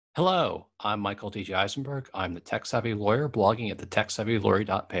Hello, I'm Michael D.J. Eisenberg. I'm the Tech Savvy Lawyer blogging at the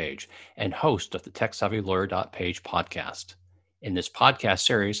TechSavvyLawyer.page and host of the TechSavvyLawyer.page podcast. In this podcast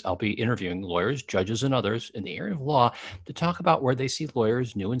series, I'll be interviewing lawyers, judges, and others in the area of law to talk about where they see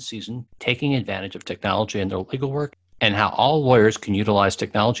lawyers new in season taking advantage of technology in their legal work and how all lawyers can utilize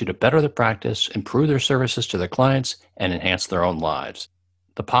technology to better their practice, improve their services to their clients, and enhance their own lives.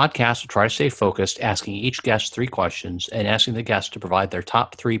 The podcast will try to stay focused, asking each guest 3 questions and asking the guest to provide their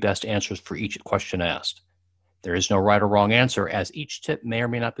top 3 best answers for each question asked. There is no right or wrong answer, as each tip may or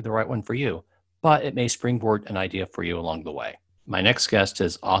may not be the right one for you, but it may springboard an idea for you along the way. My next guest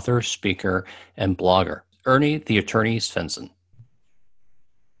is author, speaker, and blogger, Ernie the Attorney Svensson.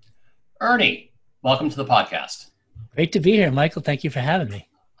 Ernie, welcome to the podcast. Great to be here, Michael. Thank you for having me.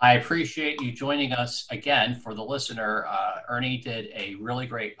 I appreciate you joining us again. For the listener, Ernie did a really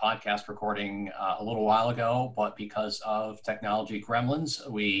great podcast recording a little while ago, but because of technology gremlins,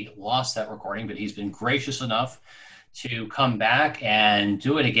 we lost that recording, but he's been gracious enough to come back and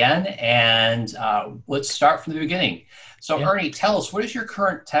do it again. And let's start from the beginning. So Ernie, tell us, what is your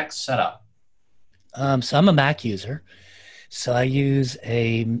current tech setup? So I'm a Mac user. So I use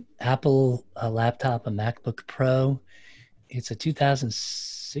a Apple laptop, a MacBook Pro. It's a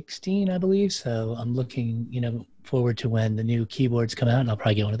 2016, I believe. So I'm looking, forward to when the new keyboards come out, and I'll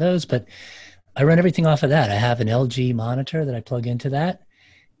probably get one of those. But I run everything off of that. I have an LG monitor that I plug into that,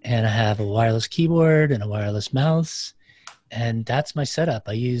 and I have a wireless keyboard and a wireless mouse, and that's my setup.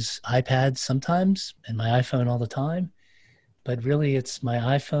 I use iPads sometimes and my iPhone all the time, but really it's my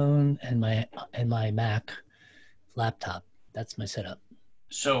iPhone and my Mac laptop. That's my setup.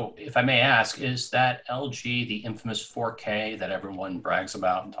 So if I may ask, is that LG the infamous 4K that everyone brags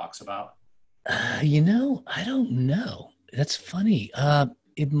about and talks about? I don't know. That's funny.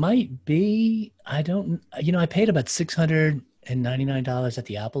 It might be. I don't. I paid about $699 at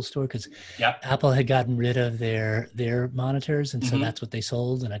the Apple store because Apple had gotten rid of their monitors, and so that's what they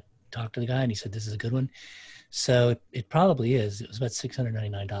sold. And I talked to the guy, and he said this is a good one. So it probably is. It was about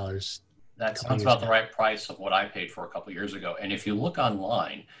 $699. That sounds about the right price of what I paid for a couple of years ago. And if you look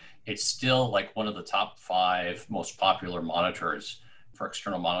online, it's still like one of the top 5 most popular monitors for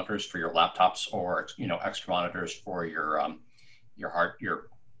external monitors for your laptops, or extra monitors for your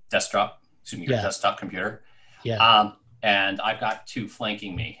desktop, desktop computer. Yeah. And I've got 2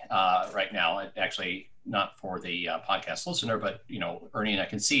 flanking me right now. Actually, not for the podcast listener, but Ernie and I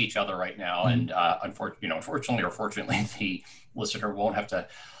can see each other right now. And unfortunately or fortunately, the listener won't have to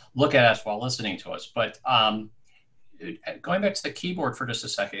look at us while listening to us. But going back to the keyboard for just a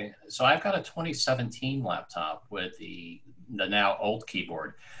second. So I've got a 2017 laptop with the now old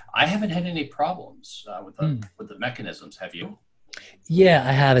keyboard. I haven't had any problems with the mechanisms. Have you? Yeah,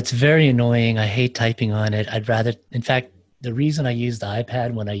 I have. It's very annoying. I hate typing on it. In fact, the reason I use the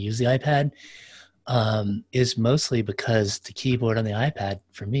iPad when I use the iPad is mostly because the keyboard on the iPad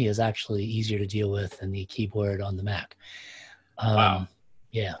for me is actually easier to deal with than the keyboard on the Mac. Wow.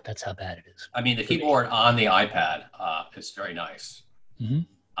 Yeah, that's how bad it is. I mean, the keyboard on the iPad is very nice.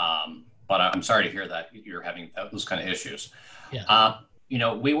 But I'm sorry to hear that you're having those kind of issues. Yeah.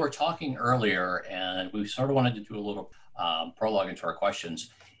 We were talking earlier, and we sort of wanted to do a little prologue into our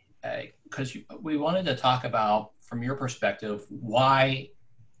questions because we wanted to talk about, from your perspective, why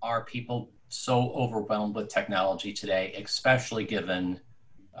are people so overwhelmed with technology today, especially given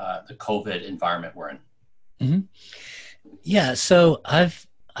the COVID environment we're in? Yeah, so I've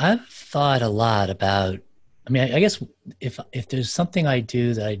thought a lot about. I mean, I guess if there's something I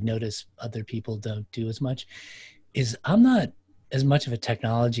do that I notice other people don't do as much, is I'm not as much of a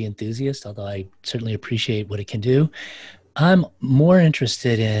technology enthusiast, although I certainly appreciate what it can do. I'm more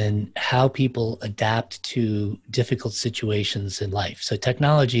interested in how people adapt to difficult situations in life. So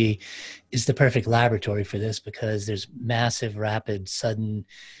technology is the perfect laboratory for this because there's massive, rapid, sudden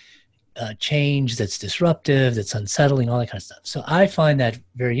change that's disruptive, that's unsettling, all that kind of stuff. So I find that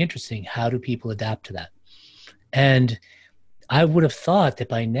very interesting. How do people adapt to that? And I would have thought that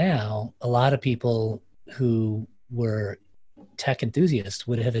by now, a lot of people who were tech enthusiasts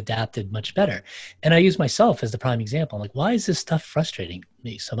would have adapted much better. And I use myself as the prime example. I'm like, why is this stuff frustrating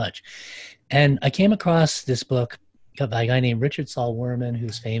me so much? And I came across this book by a guy named Richard Saul Wurman,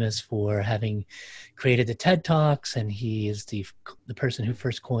 who's famous for having created the TED Talks, and he is the person who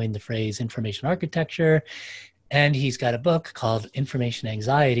first coined the phrase information architecture. And he's got a book called Information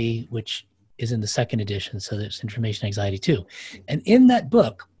Anxiety, which is in the 2nd edition. So there's Information Anxiety 2. And in that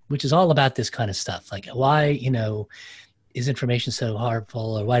book, which is all about this kind of stuff, like why, is information so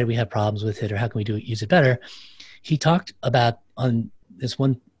harmful, or why do we have problems with it, or how can we use it better? He talked about, on this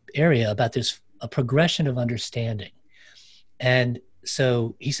one area, about a progression of understanding. And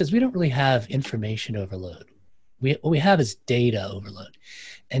so he says we don't really have information overload. What we have is data overload.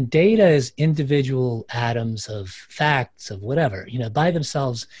 And data is individual atoms of facts of whatever. By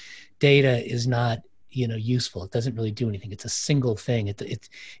themselves, data is not useful. It doesn't really do anything. It's a single thing.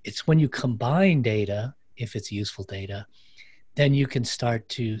 It's when you combine data, if it's useful data, then you can start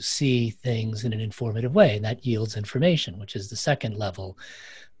to see things in an informative way, and that yields information, which is the second level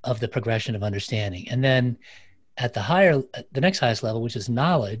of the progression of understanding. And then at the next highest level, which is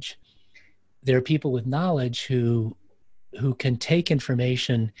knowledge, there are people with knowledge who can take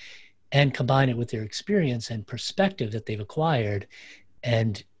information and combine it with their experience and perspective that they've acquired,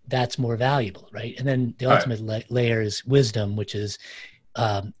 and that's more valuable, right? And then the Right. ultimate layer is wisdom, which is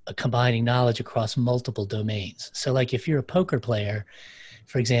combining knowledge across multiple domains. So like if you're a poker player,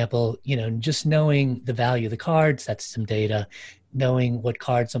 for example, just knowing the value of the cards, that's some data. Knowing what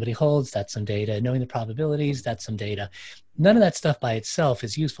card somebody holds, that's some data. Knowing the probabilities, that's some data. None of that stuff by itself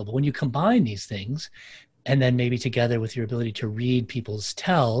is useful. But when you combine these things, and then maybe together with your ability to read people's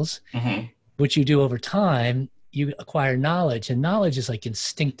tells, Mm-hmm. which you do over time, you acquire knowledge, and knowledge is like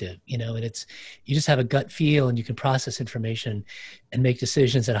instinctive, and you just have a gut feel and you can process information and make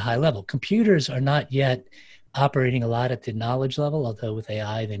decisions at a high level. Computers are not yet operating a lot at the knowledge level, although with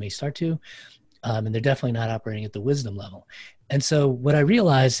AI they may start to, and they're definitely not operating at the wisdom level. And so what I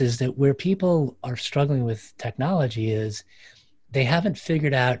realized is that where people are struggling with technology is they haven't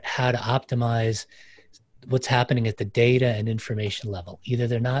figured out how to optimize what's happening at the data and information level. Either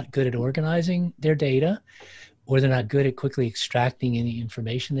they're not good at organizing their data, or they're not good at quickly extracting any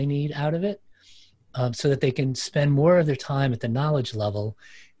information they need out of it, so that they can spend more of their time at the knowledge level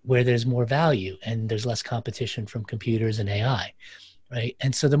where there's more value and there's less competition from computers and AI, right?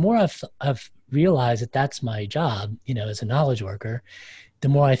 And so the more I've realized that that's my job, as a knowledge worker, the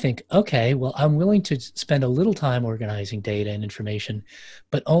more I think, okay, well, I'm willing to spend a little time organizing data and information,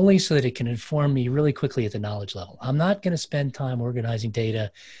 but only so that it can inform me really quickly at the knowledge level. I'm not going to spend time organizing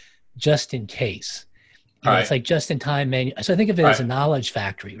data just in case. All It's right. like just in time so I think of it All as right. a knowledge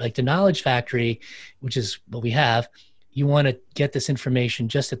factory. Like the knowledge factory, which is what we have, you want to get this information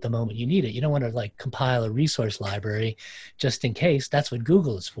just at the moment you need it. You don't want to like compile a resource library just in case. That's what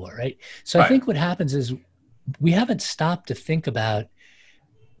Google is for, right? So I Right. think what happens is we haven't stopped to think about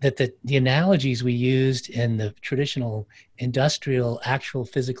that the analogies we used in the traditional industrial, actual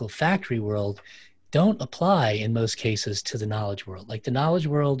physical factory world don't apply in most cases to the knowledge world. Like the knowledge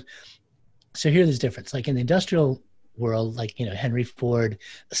world, so here's the difference. Like in the industrial world, like, Henry Ford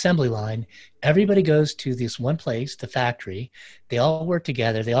assembly line, everybody goes to this one place, the factory. They all work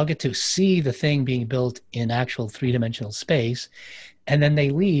together. They all get to see the thing being built in actual three-dimensional space. And then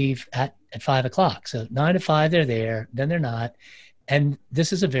they leave at 5 o'clock. So 9 to 5, they're there, then they're not. And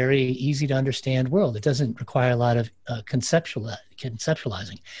this is a very easy to understand world. It doesn't require a lot of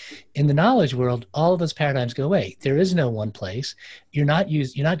conceptualizing. In the knowledge world, all of those paradigms go away. There is no one place. You're not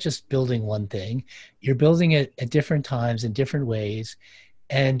just building one thing. You're building it at different times in different ways,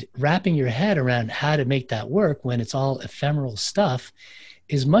 and wrapping your head around how to make that work when it's all ephemeral stuff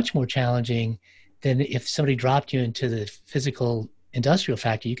is much more challenging than if somebody dropped you into the physical industrial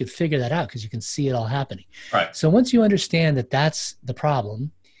factory. You could figure that out because you can see it all happening. Right. So once you understand that that's the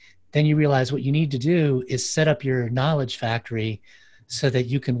problem, then you realize what you need to do is set up your knowledge factory so that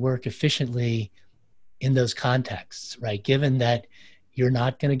you can work efficiently in those contexts, right? Given that you're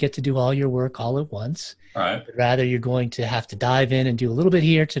not going to get to do all your work all at once, All right. but rather you're going to have to dive in and do a little bit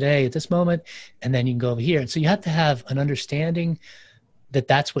here today at this moment, and then you can go over here. And so you have to have an understanding that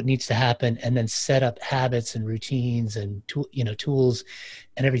that's what needs to happen, and then set up habits and routines and tools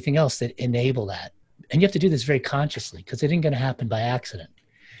and everything else that enable that. And you have to do this very consciously because it ain't going to happen by accident.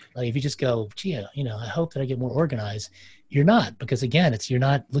 Like if you just go, gee, I hope that I get more organized, you're not, because again, you're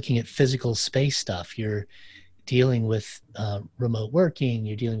not looking at physical space stuff. You're dealing with remote working.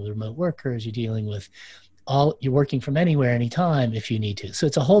 You're dealing with remote workers. You're working from anywhere, anytime if you need to. So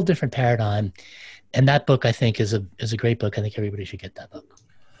it's a whole different paradigm. And that book, I think, is a great book. I think everybody should get that book.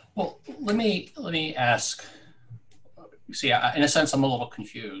 Well, let me ask. See, in a sense, I'm a little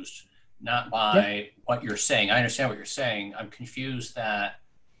confused, not Yeah. by what you're saying. I understand what you're saying. I'm confused that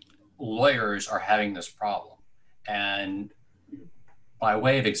lawyers are having this problem. And by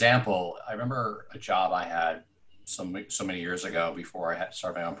way of example, I remember a job I had so many years ago before I had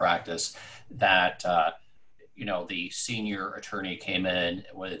started my own practice that the senior attorney came in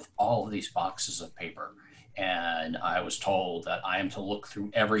with all of these boxes of paper, and I was told that I am to look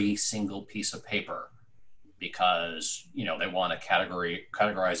through every single piece of paper because they want to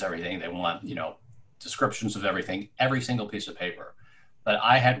categorize everything. They want descriptions of everything, every single piece of paper. but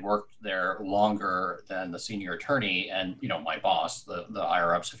I had worked there longer than the senior attorney, and my boss, the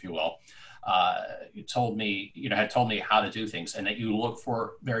higher ups, if you will, told me, had told me how to do things, and that you look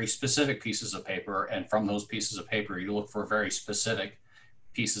for very specific pieces of paper, and from those pieces of paper, you look for very specific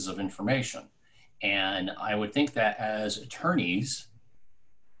pieces of information. And I would think that as attorneys,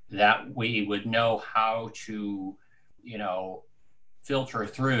 that we would know how to, filter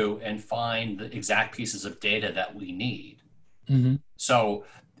through and find the exact pieces of data that we need. Mm-hmm. So,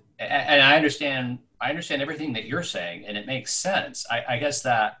 and I understand everything that you're saying, and it makes sense. I guess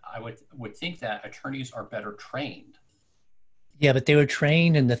that I would think that attorneys are better trained. Yeah, but they were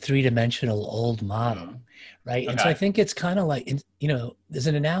trained in the three-dimensional old model, right? Okay. And so I think it's kind of like, there's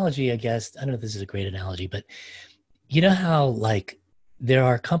an analogy, I guess. I don't know if this is a great analogy, but you know how like there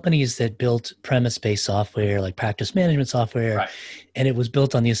are companies that built premise-based software, like practice management software, Right. and it was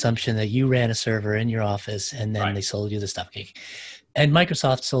built on the assumption that you ran a server in your office, and then Right. they sold you the stuff. And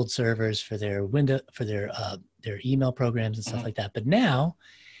Microsoft sold servers for their their email programs and stuff like that. But now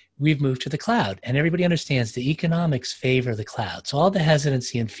we've moved to the cloud, and everybody understands the economics favor the cloud. So all the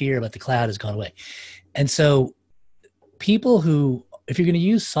hesitancy and fear about the cloud has gone away. And so people who, if you're going to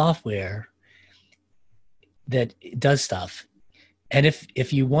use software that does stuff, and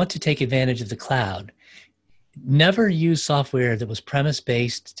if you want to take advantage of the cloud, never use software that was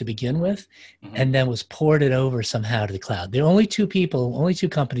premise-based to begin with, and then was ported over somehow to the cloud. The only two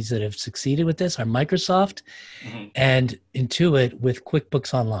companies that have succeeded with this are Microsoft and Intuit with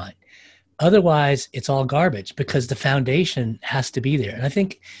QuickBooks Online. Otherwise, it's all garbage because the foundation has to be there. And I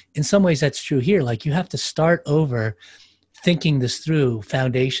think in some ways that's true here. Like you have to start over thinking this through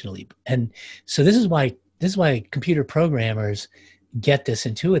foundationally. And so this is why computer programmers get this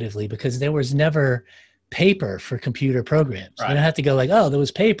intuitively, because there was never paper for computer programs. Right. You don't have to go like, oh, there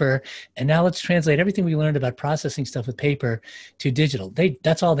was paper, and now let's translate everything we learned about processing stuff with paper to digital.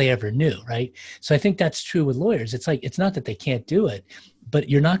 That's all they ever knew, right? So I think that's true with lawyers. It's like, it's not that they can't do it, but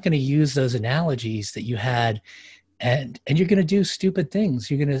you're not going to use those analogies that you had, and you're going to do stupid things.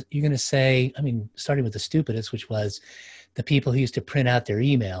 You're going to say, I mean, starting with the stupidest, which was the people who used to print out their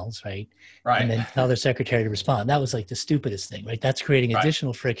emails, right? Right. And then tell their secretary to respond. That was like the stupidest thing, right? That's creating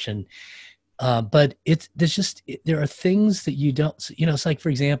additional friction. But there are things that you don't, it's like, for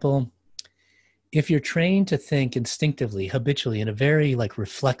example, if you're trained to think instinctively, habitually, in a very like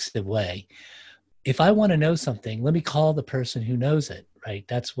reflexive way, if I want to know something, let me call the person who knows it, right?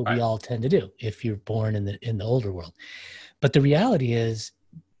 That's what we all tend to do if you're born in the older world. But the reality is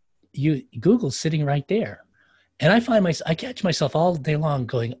Google's sitting right there. And I catch myself all day long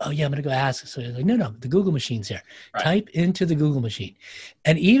going, oh yeah, I'm going to go ask. So I'm like, no, the Google machine's there. Right. Type into the Google machine.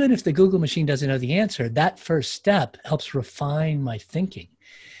 And even if the Google machine doesn't know the answer, that first step helps refine my thinking,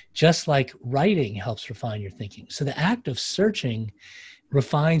 just like writing helps refine your thinking. So the act of searching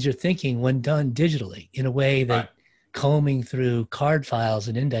refines your thinking when done digitally in a way that combing through card files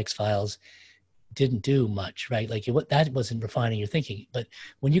and index files didn't do much, right? Like that wasn't refining your thinking. But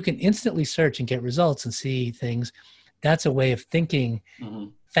when you can instantly search and get results and see things, that's a way of thinking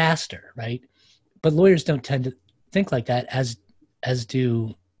faster, right? But lawyers don't tend to think like that, as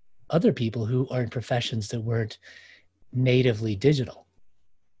do other people who are in professions that weren't natively digital.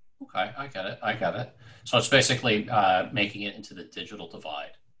 Okay, I get it. So it's basically making it into the digital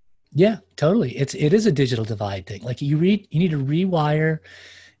divide. Yeah, totally. It is a digital divide thing. Like you need to rewire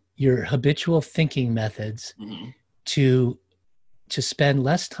your habitual thinking methods to spend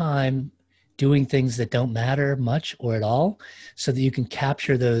less time doing things that don't matter much or at all, so that you can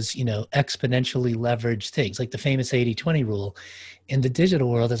capture those, exponentially leveraged things, like the famous 80-20 rule. In the digital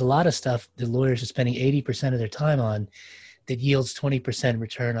world, there's a lot of stuff that lawyers are spending 80% of their time on that yields 20%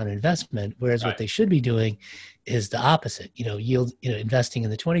 return on investment, whereas what they should be doing is the opposite, investing in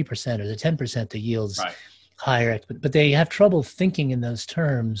the 20% or the 10% that yields higher, but they have trouble thinking in those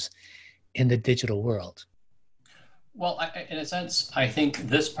terms in the digital world. Well, in a sense, I think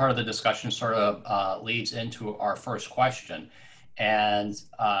this part of the discussion sort of leads into our first question. And,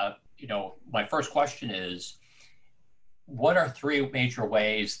 my first question is, what are three major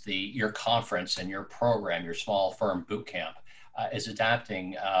ways your conference and your program, your small firm bootcamp, is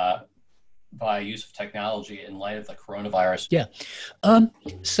adapting by use of technology in light of the coronavirus? Yeah.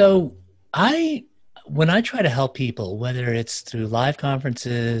 So when I try to help people, whether it's through live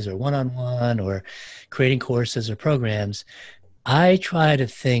conferences or one-on-one or creating courses or programs, I try to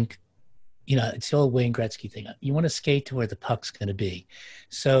think, it's the old Wayne Gretzky thing. You want to skate to where the puck's going to be.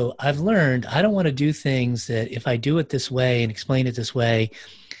 So I've learned I don't want to do things that if I do it this way and explain it this way,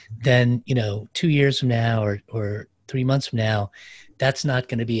 then, 2 years from now or 3 months from now, that's not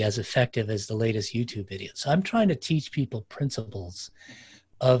going to be as effective as the latest YouTube video. So I'm trying to teach people principles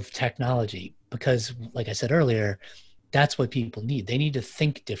of technology because, like I said earlier, that's what people need. They need to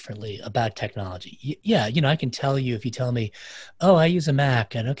think differently about technology. Yeah, I can tell you if you tell me, oh, I use a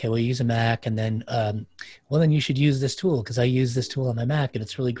Mac, and okay, well, you use a Mac, and then, well, then you should use this tool because I use this tool on my Mac, and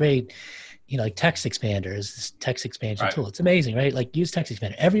it's really great. Like Text Expander is this text expansion tool. It's amazing, right? Like use Text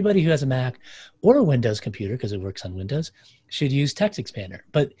Expander. Everybody who has a Mac or a Windows computer, because it works on Windows, should use Text Expander.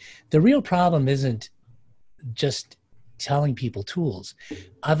 But the real problem isn't just telling people tools.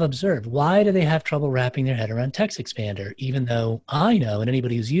 I've observed, why do they have trouble wrapping their head around Text Expander, even though I know, and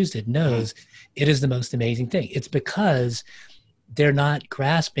anybody who's used it knows, it is the most amazing thing? It's because they're not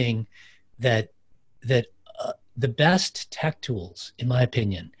grasping that the best tech tools, in my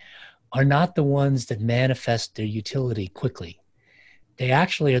opinion, are not the ones that manifest their utility quickly. They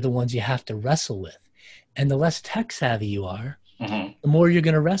actually are the ones you have to wrestle with. And the less tech savvy you are, the more you're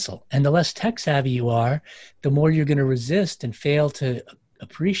going to wrestle. And the less tech savvy you are, the more you're going to resist and fail to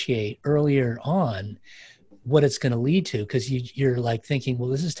appreciate earlier on what it's going to lead to, because you're like thinking, well,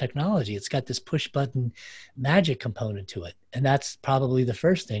 this is technology. It's got this push button magic component to it. And that's probably the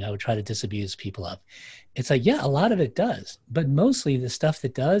first thing I would try to disabuse people of. It's like, yeah, a lot of it does, but mostly the stuff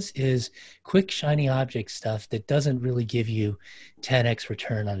that does is quick, shiny object stuff that doesn't really give you 10x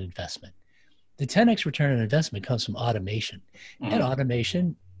return on investment. The 10x return on investment comes from automation, and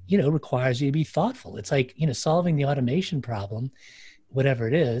automation, requires you to be thoughtful. It's like, solving the automation problem, whatever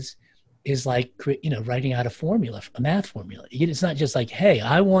it is like, writing out a formula, a math formula. It's not just like, hey,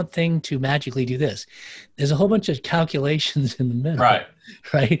 I want thing to magically do this. There's a whole bunch of calculations in the middle.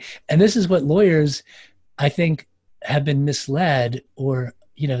 Right. And this is what lawyers, I think, have been misled, or,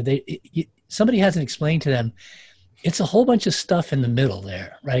 somebody hasn't explained to them. It's a whole bunch of stuff in the middle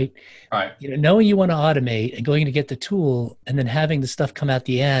there, right? Right. Knowing you want to automate and going to get the tool and then having the stuff come out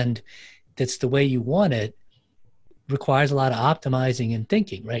the end that's the way you want it requires a lot of optimizing and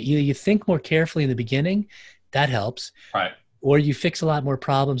thinking, right? Either you think more carefully in the beginning, that helps, right? Or you fix a lot more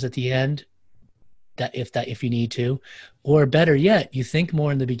problems at the end, if you need to, or better yet, you think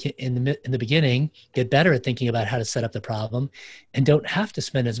more in the beginning, get better at thinking about how to set up the problem, and don't have to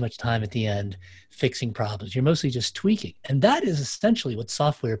spend as much time at the end fixing problems. You're mostly just tweaking, and that is essentially what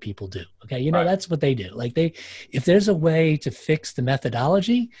software people do. Okay, that's what they do. Like if there's a way to fix the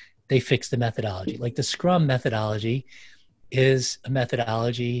methodology, they fix the methodology. Like the Scrum methodology is a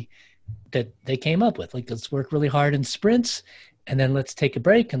methodology that they came up with. Like, let's work really hard in sprints, and then let's take a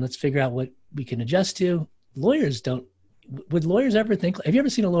break and let's figure out what we can adjust to. Lawyers don't. Would lawyers ever think? Have you ever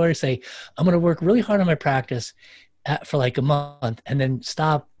seen a lawyer say, I'm going to work really hard on my practice for like a month and then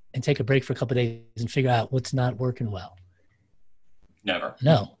stop and take a break for a couple of days and figure out what's not working well? Never.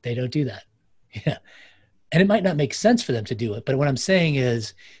 No, they don't do that. Yeah. And it might not make sense for them to do it, but what I'm saying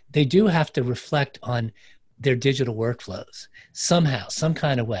is they do have to reflect on their digital workflows somehow, some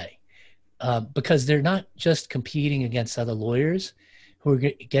kind of way, because they're not just competing against other lawyers who are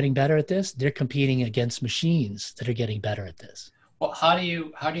getting better at this. They're competing against machines that are getting better at this. Well, how do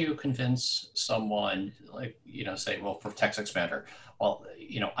you convince someone, like, say, well, for Text Expander, well,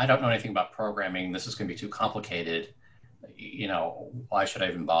 I don't know anything about programming. This is going to be too complicated. Why should I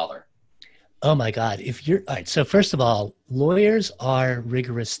even bother? Oh my God. All right. So first of all, lawyers are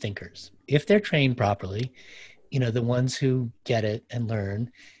rigorous thinkers. If they're trained properly, the ones who get it and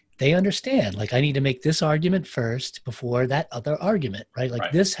learn, they understand, like, I need to make this argument first before that other argument, right?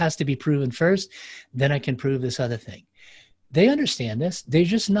 Like, this has to be proven first, then I can prove this other thing. They understand this. They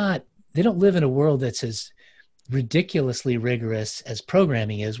don't live in a world that's as ridiculously rigorous as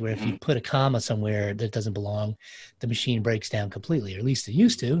programming is, where if you put a comma somewhere that doesn't belong, the machine breaks down completely, or at least it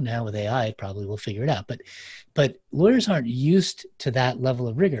used to. Now with AI, it probably will figure it out. But lawyers aren't used to that level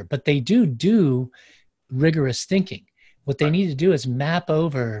of rigor, but they do rigorous thinking. What they need to do is map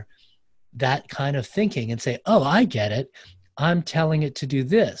over that kind of thinking and say, oh, I get it. I'm telling it to do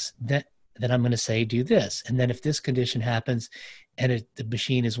this. Then I'm going to say, do this. And then if this condition happens and the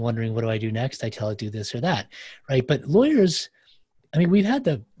machine is wondering, what do I do next? I tell it, do this or that, right? But lawyers, I mean, we've had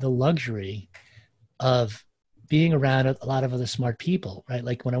the luxury of being around a lot of other smart people, right?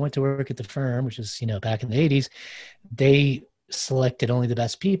 Like when I went to work at the firm, which is, back in the 80s, they selected only the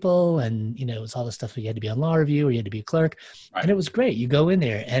best people, and it was all the stuff you had to be on law review or you had to be a clerk, and it was great. You go in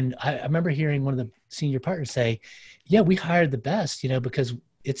there, and I remember hearing one of the senior partners say, yeah, we hired the best, because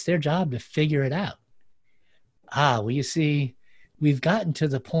it's their job to figure it out. Well, you see, we've gotten to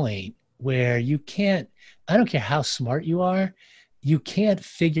the point where you can't, I don't care how smart you are, you can't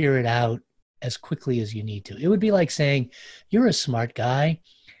figure it out as quickly as you need to. It would be like saying, you're a smart guy,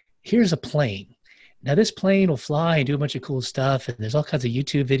 here's a plane, now this plane will fly and do a bunch of cool stuff. And there's all kinds of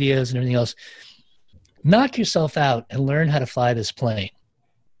YouTube videos and everything else. Knock yourself out and learn how to fly this plane.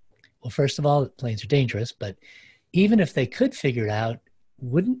 Well, first of all, planes are dangerous, but even if they could figure it out,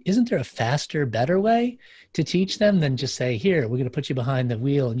 isn't there a faster, better way to teach them than just say, here, we're going to put you behind the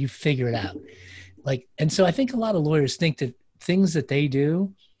wheel and you figure it out? And so I think a lot of lawyers think that things that they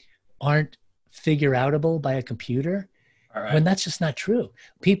do aren't figure outable by a computer, when that's just not true.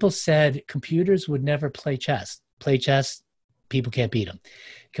 People said computers would never play chess. Play chess, people can't beat them.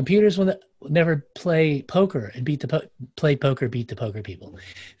 Computers will never play poker and play poker, beat the poker people.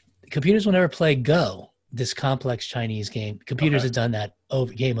 Computers will never play Go, this complex Chinese game. Computers have done that,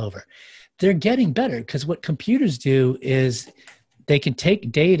 game over. They're getting better because what computers do is they can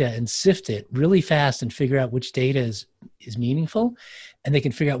take data and sift it really fast and figure out which data is meaningful, and they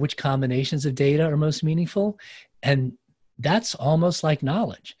can figure out which combinations of data are most meaningful. And that's almost like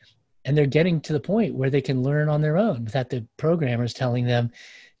knowledge. And they're getting to the point where they can learn on their own without the programmers telling them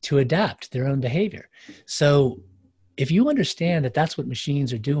to adapt their own behavior. So if you understand that that's what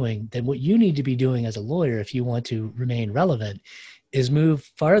machines are doing, then what you need to be doing as a lawyer, if you want to remain relevant, is move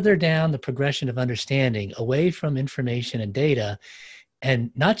farther down the progression of understanding away from information and data, and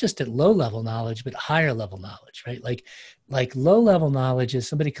not just at low level knowledge, but higher level knowledge, right? Like low level knowledge is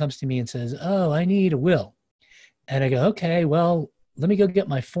somebody comes to me and says, oh, I need a will. And I go, okay, well, let me go get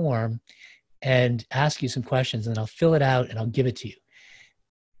my form and ask you some questions, and I'll fill it out and I'll give it to you.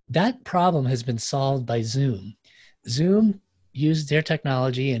 That problem has been solved by Zoom. Zoom used their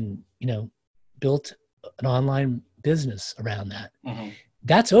technology and, built an online business around that. Mm-hmm.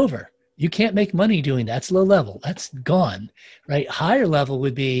 That's over. You can't make money doing that. That's low level. That's gone, right? Higher level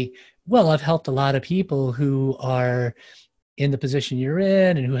would be, well, I've helped a lot of people who are in the position you're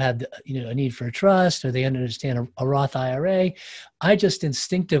in and who have, a need for a trust, or they understand a Roth IRA. I just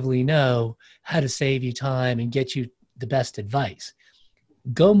instinctively know how to save you time and get you the best advice.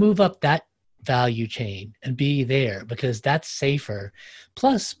 Go move up that value chain and be there, because that's safer.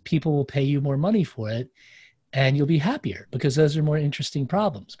 Plus, people will pay you more money for it, and you'll be happier because those are more interesting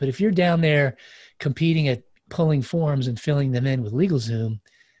problems. But if you're down there competing at pulling forms and filling them in with LegalZoom,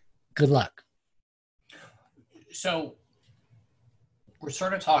 good luck. So we're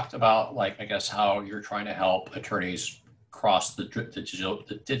sort of talked about, how you're trying to help attorneys cross the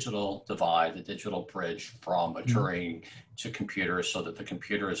digital divide, the digital bridge from attorney to computers, so that the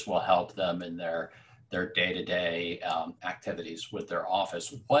computers will help them in their day-to-day activities with their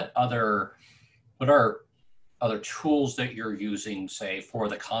office. What are other tools that you're using, say, for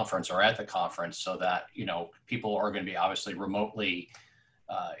the conference or at the conference, so that, people are going to be obviously remotely,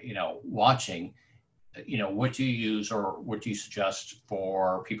 watching? What do you use, or what do you suggest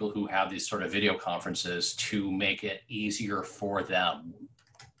for people who have these sort of video conferences to make it easier for them?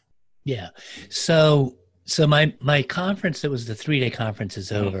 Yeah. So my conference, that was the 3-day conference,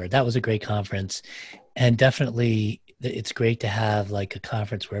 is over. That was a great conference. And definitely it's great to have like a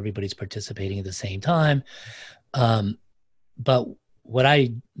conference where everybody's participating at the same time. But what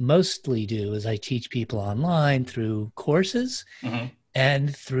I mostly do is I teach people online through courses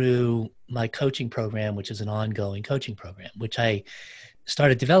and through my coaching program, which is an ongoing coaching program, which I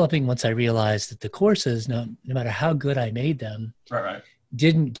started developing once I realized that the courses, no matter how good I made them,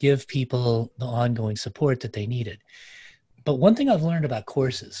 didn't give people the ongoing support that they needed. But one thing I've learned about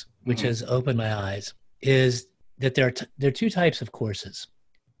courses, which has opened my eyes, is that there are two types of courses,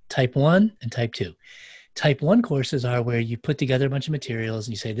 type 1 and type 2. Type 1 courses are where you put together a bunch of materials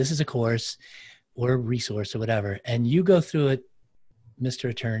and you say, this is a course or a resource or whatever, and you go through it, Mr.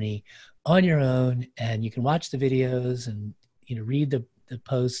 Attorney, on your own, and you can watch the videos and read the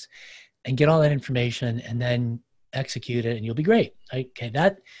posts and get all that information and then execute it, and you'll be great. Okay,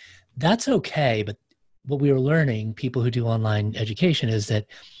 that's okay. But what we were learning, people who do online education, is that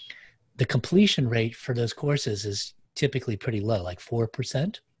the completion rate for those courses is typically pretty low, like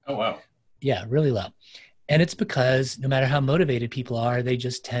 4%. Oh, wow. Yeah, really low. And it's because no matter how motivated people are, they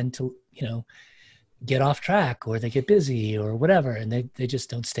just tend to, get off track, or they get busy or whatever, and they just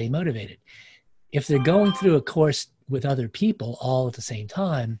don't stay motivated. If they're going through a course with other people all at the same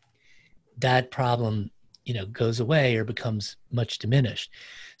time, that problem, goes away or becomes much diminished.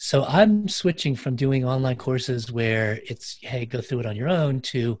 So I'm switching from doing online courses where it's, hey, go through it on your own,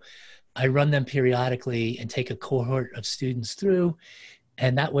 to I run them periodically and take a cohort of students through.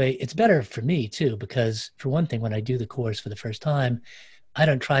 And that way it's better for me too, because for one thing, when I do the course for the first time, I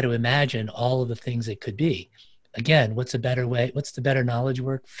don't try to imagine all of the things it could be. Again, what's the better knowledge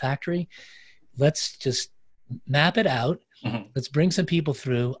work factory? Let's just map it out. Let's bring some people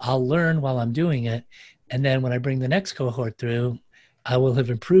through. I'll learn while I'm doing it. And then when I bring the next cohort through, I will have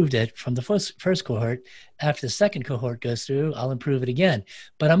improved it from the first cohort. After the second cohort goes through, I'll improve it again.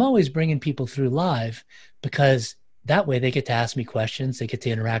 But I'm always bringing people through live because that way they get to ask me questions. They get to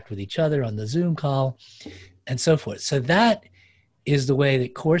interact with each other on the Zoom call and so forth. So that is the way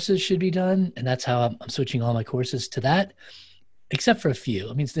that courses should be done. And that's how I'm switching all my courses to that, except for a few.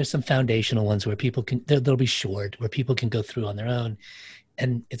 I mean, there's some foundational ones where people can, they'll be short, where people can go through on their own.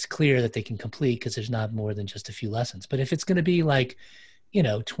 And it's clear that they can complete because there's not more than just a few lessons. But if it's going to be like,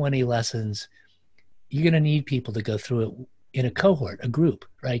 20 lessons, you're going to need people to go through it in a cohort, a group,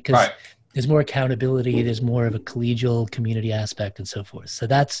 right? Because there's more accountability, there's more of a collegial community aspect and so forth. So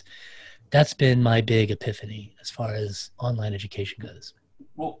that's been my big epiphany as far as online education goes.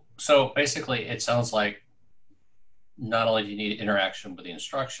 Well, so basically it sounds like not only do you need interaction with the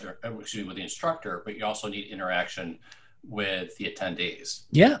instructor, but you also need interaction with the attendees.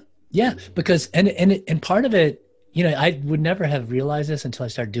 Yeah. Because, and part of it, I would never have realized this until I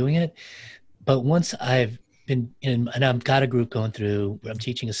started doing it. But once I've been in, and I've got a group going through, I'm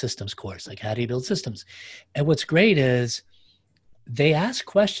teaching a systems course, like how do you build systems? And what's great is they ask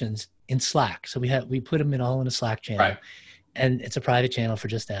questions in Slack. So we put them all in a Slack channel. Right. And it's a private channel for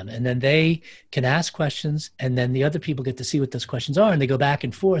just them. And then they can ask questions, and then the other people get to see what those questions are, and they go back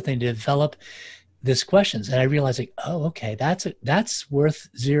and forth and develop these questions. And I realized, like, oh, okay, that's worth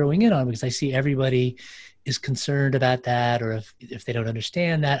zeroing in on, because I see everybody is concerned about that, or if they don't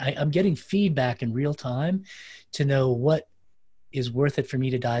understand that. I'm getting feedback in real time to know what is worth it for me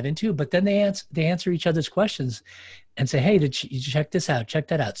to dive into. But then they answer each other's questions and say, hey, did you check this out? Check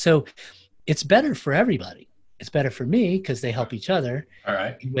that out. So it's better for everybody. It's better for me because they help each other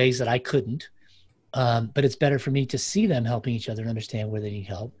in ways that I couldn't. But it's better for me to see them helping each other and understand where they need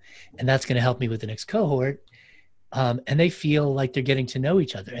help. And that's going to help me with the next cohort. And they feel like they're getting to know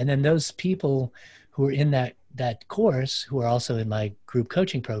each other. And then those people who are in that course, who are also in my group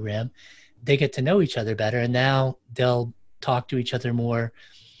coaching program, they get to know each other better. And now they'll talk to each other more,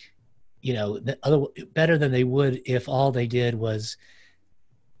 better than they would if all they did was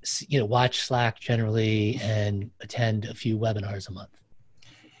watch Slack generally and attend a few webinars a month.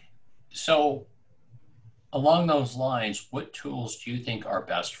 So along those lines, what tools do you think are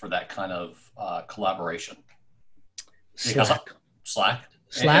best for that kind of collaboration? Slack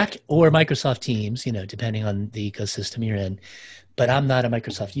or Microsoft Teams, depending on the ecosystem you're in. But I'm not a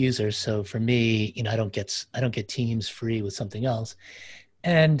Microsoft user. So for me, I don't get Teams free with something else.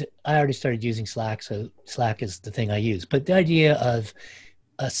 And I already started using Slack. So Slack is the thing I use. But the idea of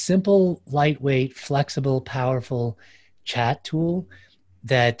a simple, lightweight, flexible, powerful chat tool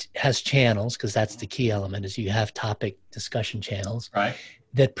that has channels, because that's the key element, is you have topic discussion channels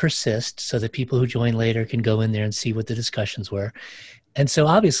that persist so that people who join later can go in there and see what the discussions were. And so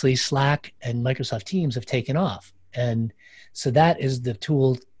obviously Slack and Microsoft Teams have taken off. And so that is the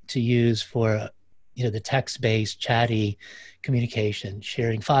tool to use for, the text-based chatty communication,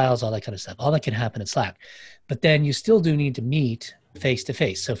 sharing files, all that kind of stuff. All that can happen in Slack. But then you still do need to meet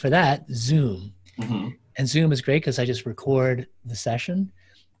face-to-face. So for that, Zoom. Mm-hmm. And Zoom is great because I just record the session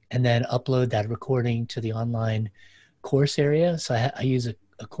and then upload that recording to the online course area. So I use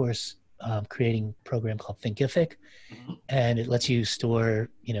a course creating program called Thinkific, and it lets you store,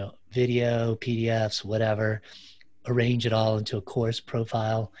 video, PDFs, whatever, arrange it all into a course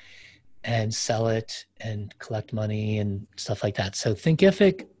profile and sell it and collect money and stuff like that. So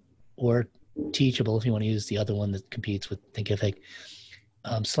Thinkific, or Teachable if you want to use the other one that competes with Thinkific,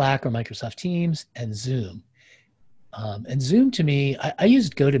 Slack or Microsoft Teams, and Zoom. And Zoom, to me, I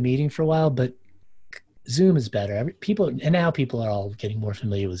used GoToMeeting for a while, but Zoom is better. Now people are all getting more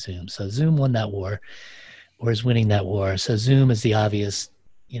familiar with Zoom. So Zoom won that war, or is winning that war. So Zoom is the obvious,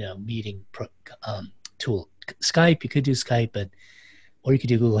 meeting tool. Skype, you could do Skype, or you could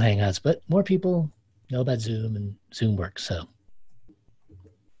do Google Hangouts, but more people know about Zoom, and Zoom works. So.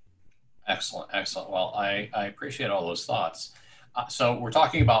 Excellent. Well, I appreciate all those thoughts. So we're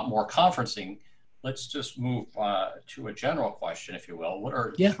talking about more conferencing. Let's just move to a general question, if you will. What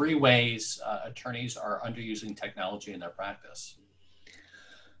are 3 ways attorneys are underusing technology in their practice?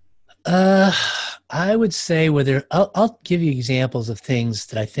 I would say I'll give you examples of things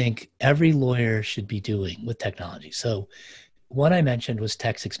that I think every lawyer should be doing with technology. So one I mentioned was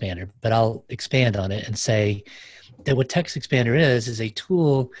Text Expander, but I'll expand on it and say that what Text Expander is a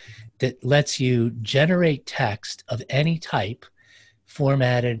tool that lets you generate text of any type,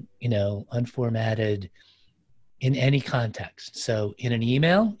 formatted, unformatted, in any context. So in an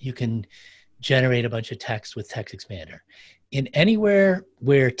email, you can generate a bunch of text with Text Expander. In anywhere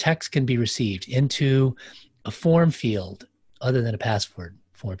where text can be received, into a form field, other than a password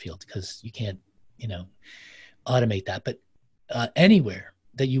form field, because you can't, automate that. But anywhere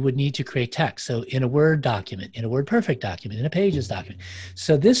that you would need to create text. So in a Word document, in a WordPerfect document, in a Pages document.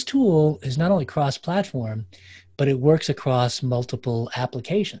 So this tool is not only cross-platform, but it works across multiple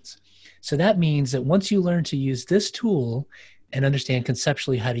applications. So that means that once you learn to use this tool and understand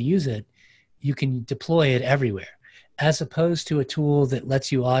conceptually how to use it, you can deploy it everywhere, as opposed to a tool that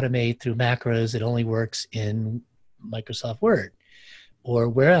lets you automate through macros that only works in Microsoft Word or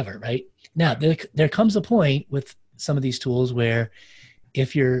wherever, right? Now, there comes a point with some of these tools where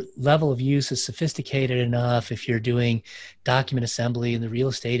if your level of use is sophisticated enough, if you're doing document assembly in the real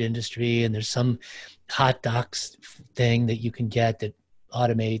estate industry and there's some hot docs thing that you can get that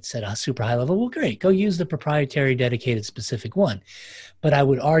automates at a super high level, well, great, go use the proprietary dedicated specific one. But I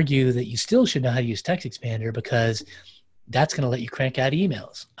would argue that you still should know how to use TextExpander, because that's going to let you crank out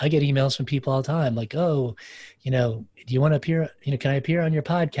emails. I get emails from people all the time like, oh, do you want to appear, can I appear on your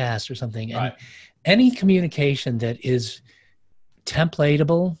podcast or something? Right. And any communication that is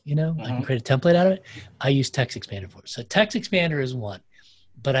templatable, I can create a template out of it. I use TextExpander for. So TextExpander is one,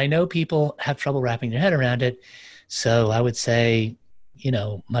 but I know people have trouble wrapping their head around it. So I would say,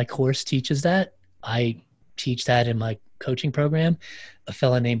 my course teaches that. I teach that in my coaching program. A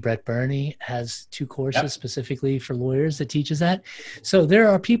fellow named Brett Burney has 2 courses specifically for lawyers that teaches that. So there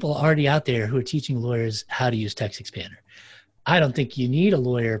are people already out there who are teaching lawyers how to use TextExpander. I don't think you need a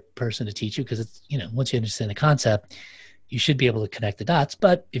lawyer person to teach you, because it's, once you understand the concept, you should be able to connect the dots.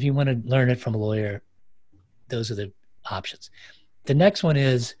 But if you want to learn it from a lawyer, those are the options. The next one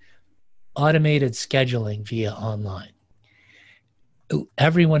is automated scheduling via online.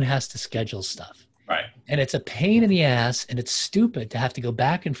 Everyone has to schedule stuff. Right. And it's a pain in the ass, and it's stupid to have to go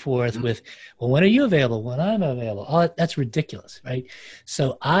back and forth with, well, when are you available? When I'm available? That's ridiculous, right?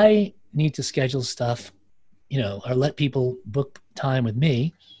 So I need to schedule stuff, or let people book time with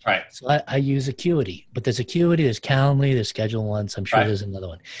me. Right. So I use Acuity, but there's Acuity, there's Calendly, there's Schedule Once. I'm sure there's another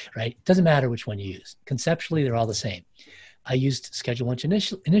one, right? It doesn't matter which one you use. Conceptually, they're all the same. I used Schedule Once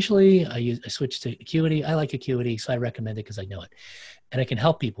initially. I switched to Acuity. I like Acuity, so I recommend it because I know it. And I can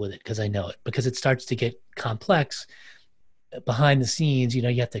help people with it because I know it, because it starts to get complex behind the scenes. You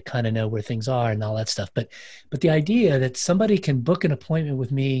have to kind of know where things are and all that stuff. But the idea that somebody can book an appointment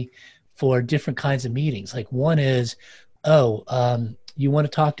with me for different kinds of meetings, like one is, you want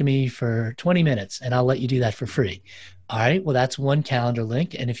to talk to me for 20 minutes and I'll let you do that for free. All right, well, that's one calendar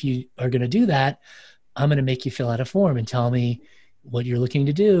link. And if you are going to do that, I'm going to make you fill out a form and tell me what you're looking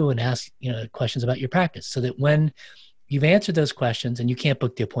to do and ask, questions about your practice, so that when you've answered those questions, and you can't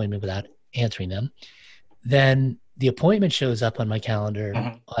book the appointment without answering them, then the appointment shows up on my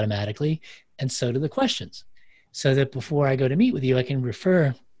calendar automatically. And so do the questions, so that before I go to meet with you, I can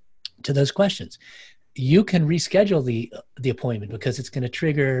refer to those questions. You can reschedule the appointment, because it's going to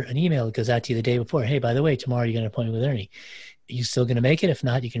trigger an email that goes out to you the day before. Hey, by the way, tomorrow you got an appointment with Ernie. Are you still going to make it? If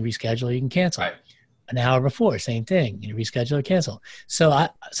not, you can reschedule or you can cancel. Right. An hour before, same thing. Reschedule or cancel. So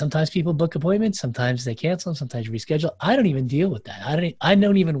sometimes people book appointments, sometimes they cancel them, sometimes you reschedule. I don't even deal with that. I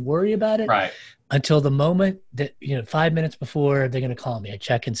don't even worry about it until the moment that 5 minutes before they're going to call me. I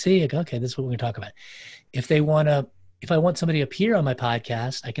check and see. I go, okay, this is what we're going to talk about. If I want somebody to appear on my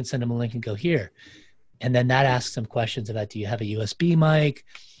podcast, I can send them a link and go here. And then that asks them questions about, do you have a USB mic?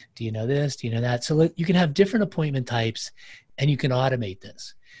 Do you know this? Do you know that? So you can have different appointment types, and you can automate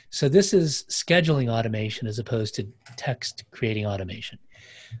this. So this is scheduling automation as opposed to text creating automation.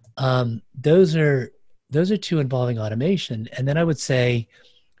 Those are 2 involving automation. And then I would say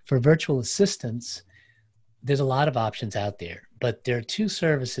for virtual assistants, there's a lot of options out there, but there are 2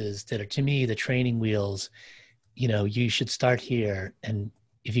 services that are, to me, the training wheels. You should start here. And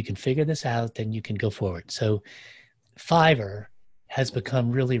if you can figure this out, then you can go forward. So Fiverr has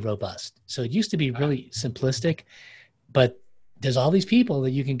become really robust. So it used to be really simplistic, but there's all these people that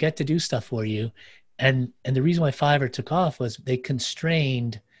you can get to do stuff for you. And the reason why Fiverr took off was they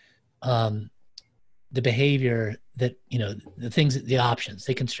constrained the behavior that, the options.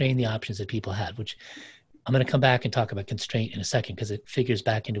 They constrained the options that people had, which I'm going to come back and talk about constraint in a second, because it figures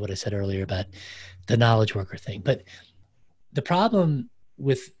back into what I said earlier about the knowledge worker thing. But the problem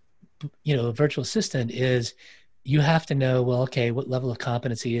with, a virtual assistant is you have to know, well, okay, what level of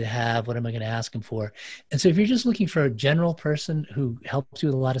competency you have, what am I going to ask them for? And so if you're just looking for a general person who helps you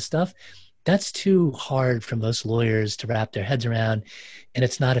with a lot of stuff, that's too hard for most lawyers to wrap their heads around, and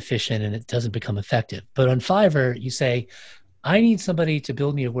it's not efficient and it doesn't become effective. But on Fiverr, you say, I need somebody to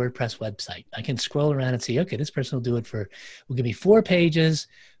build me a WordPress website. I can scroll around and see, okay, this person will give me 4 pages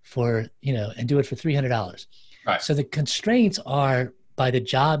and do it for $300. Right. So the constraints are by the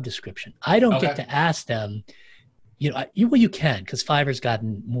job description. I don't get to ask them, well, you can, because Fiverr's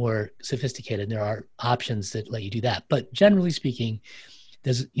gotten more sophisticated. There are options that let you do that. But generally speaking,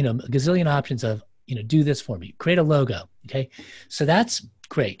 there's, a gazillion options of, do this for me, create a logo. Okay. So that's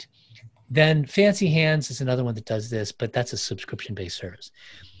great. Then Fancy Hands is another one that does this, but that's a subscription-based service.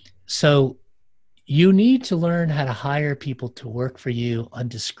 So you need to learn how to hire people to work for you on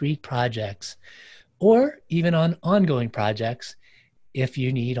discrete projects or even on ongoing projects if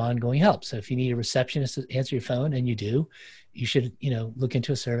you need ongoing help. So if you need a receptionist to answer your phone, and you do, you should, look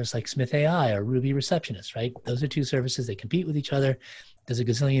into a service like Smith AI or Ruby Receptionist, right? Those are two services that compete with each other. There's a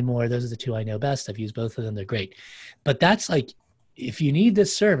gazillion more. Those are the two I know best. I've used both of them. They're great. But that's like, if you need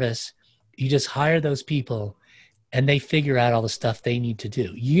this service, you just hire those people and they figure out all the stuff they need to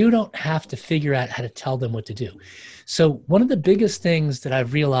do. You don't have to figure out how to tell them what to do. So one of the biggest things that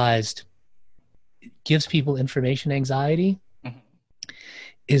I've realized gives people information anxiety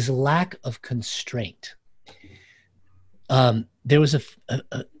is lack of constraint. There was a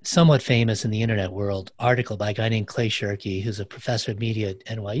somewhat famous in the internet world article by a guy named Clay Shirky, who's a professor of media at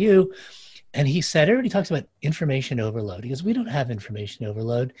NYU. And he said, everybody talks about information overload. He goes, we don't have information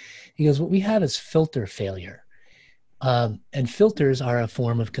overload. He goes, what we have is filter failure. And filters are a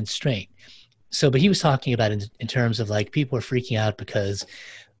form of constraint. So, but he was talking about in terms of like people are freaking out because,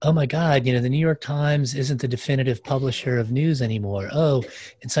 oh my God, the New York Times isn't the definitive publisher of news anymore. Oh,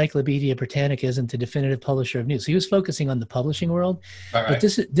 Encyclopedia Britannica isn't the definitive publisher of news. So he was focusing on the publishing world. Right. But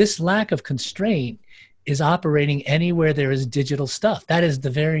this lack of constraint is operating anywhere there is digital stuff. That is the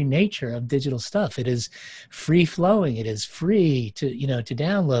very nature of digital stuff. It is free flowing. It is free to, to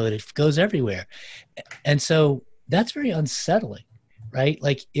download. It goes everywhere. And so that's very unsettling, right?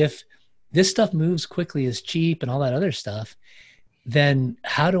 Like if this stuff moves quickly, is cheap and all that other stuff, then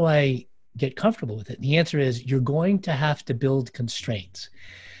how do I get comfortable with it? And the answer is you're going to have to build constraints.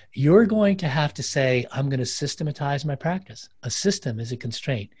 You're going to have to say, I'm going to systematize my practice. A system is a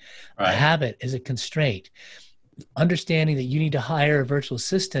constraint. Right. A habit is a constraint. Understanding that you need to hire a virtual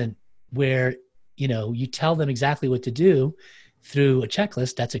assistant where, you tell them exactly what to do through a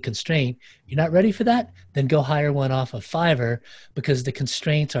checklist, that's a constraint. You're not ready for that? Then go hire one off of Fiverr, because the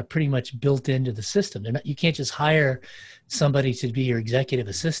constraints are pretty much built into the system. You can't just hire somebody to be your executive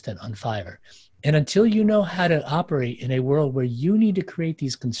assistant on Fiverr. And until you know how to operate in a world where you need to create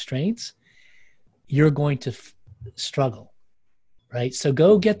these constraints, you're going to struggle, right? So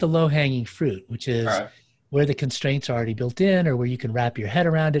go get the low-hanging fruit, which is where the constraints are already built in or where you can wrap your head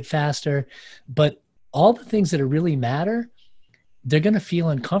around it faster. But all the things that really matter, they're going to feel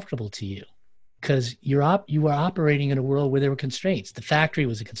uncomfortable to you because you were operating in a world where there were constraints. The factory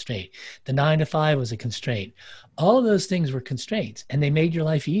was a constraint. The 9 to 5 was a constraint. All of those things were constraints, and they made your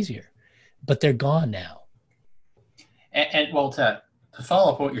life easier. But they're gone now. And well, to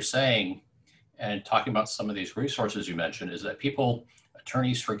follow up what you're saying and talking about some of these resources you mentioned, is that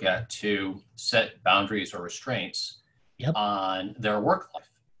attorneys forget to set boundaries or restraints on their work life.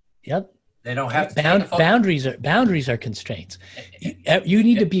 Yep. They don't have boundaries are constraints. You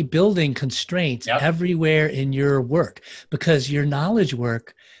need to be building constraints everywhere in your work, because your knowledge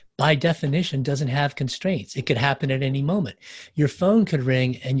work by definition doesn't have constraints. It could happen at any moment. Your phone could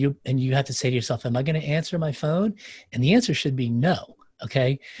ring and you have to say to yourself, am I going to answer my phone? And the answer should be no.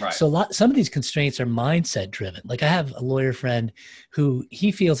 Okay. Right. So some of these constraints are mindset driven. Like I have a lawyer friend who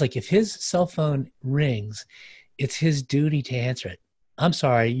he feels like if his cell phone rings, it's his duty to answer it. I'm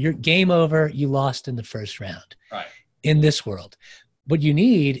sorry, you're game over. You lost in the first round. Right. In this world. What you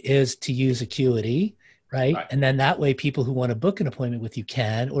need is to use Acuity. Right. And then that way people who want to book an appointment with you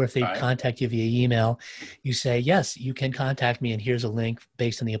can, or if they contact you via email, you say, yes, you can contact me and here's a link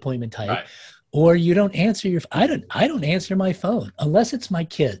based on the appointment type. Right. Or you don't answer I don't answer my phone unless it's my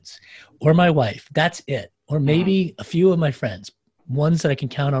kids or my wife. That's it. Or maybe a few of my friends, ones that I can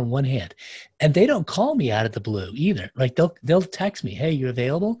count on one hand. And they don't call me out of the blue either. Like they'll text me, hey, you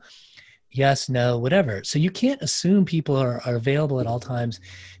available? Yes, no, whatever. So you can't assume people are available at all times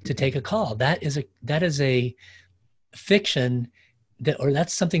to take a call. That is a fiction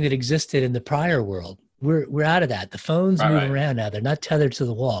that's something that existed in the prior world. We're out of that. The phones move around now. They're not tethered to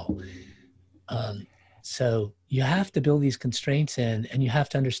the wall. So you have to build these constraints in, and you have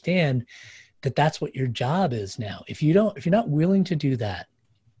to understand that that's what your job is now. If you're not willing to do that,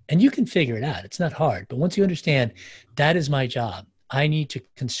 and you can figure it out, it's not hard, but once you understand that is my job, I need to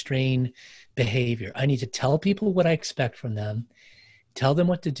constrain behavior. I need to tell people what I expect from them, tell them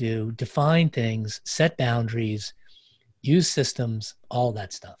what to do, define things, set boundaries, use systems, all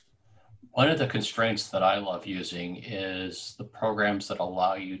that stuff. One of the constraints that I love using is the programs that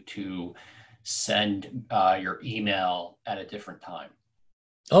allow you to send your email at a different time.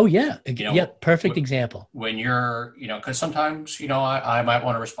 Oh yeah. You Yeah. know, Perfect example. when you're, because sometimes, I might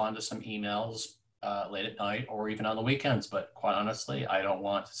want to respond to some emails late at night or even on the weekends, but quite honestly, I don't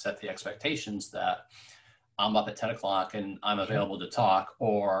want to set the expectations that I'm up at 10 o'clock and I'm Sure. available to talk,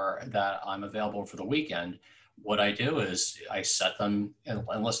 or that I'm available for the weekend. What I do is I set them,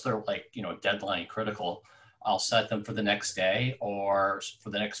 unless they're like, deadline critical, I'll set them for the next day or for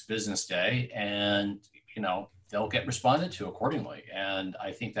the next business day. And, they'll get responded to accordingly. And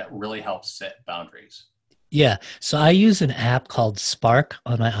I think that really helps set boundaries. Yeah. So I use an app called Spark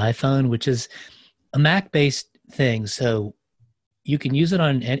on my iPhone, which is a Mac-based thing. So you can use it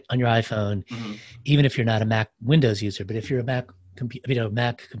on your iPhone, Mm-hmm. even if you're not a Mac Windows user. But if you're a Mac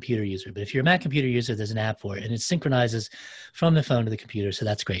computer user. But if you're a Mac computer user, there's an app for it, and it synchronizes from the phone to the computer. So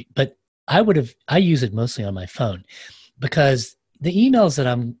that's great. But I use it mostly on my phone because the emails that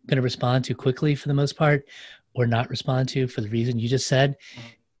I'm going to respond to quickly for the most part, or not respond to for the reason you just said,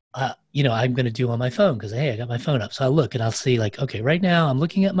 Mm-hmm. I'm going to do on my phone because, hey, I got my phone up. So I look and I'll see like, okay, right now I'm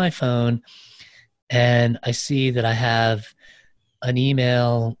looking at my phone and I see that I have an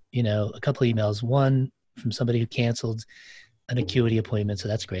email, a couple of emails, one from somebody who canceled an acuity appointment. So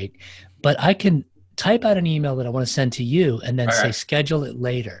that's great. But I can type out an email that I want to send to you and then All say, right. schedule it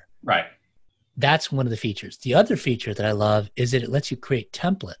later. Right. That's one of the features. The other feature that I love is that it lets you create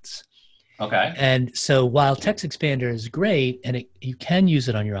templates. Okay. And so while Text Expander is great and you can use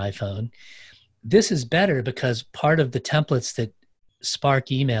it on your iPhone, this is better because part of the templates that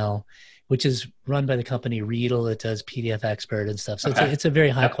Spark Email, which is run by the company Readle, it does PDF Expert and stuff. So Okay. it's a very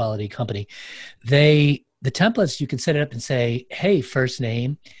high Yep. quality company. The templates, you can set it up and say, hey, first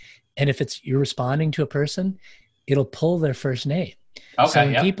name. And if you're responding to a person, it'll pull their first name. So Okay.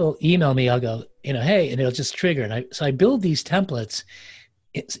 when Yep. people email me, I'll go, hey, and it'll just trigger. And so I build these templates,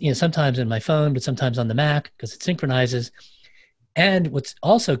 sometimes in my phone, but sometimes on the Mac because it synchronizes. And what's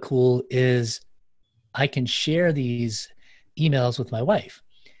also cool is I can share these emails with my wife.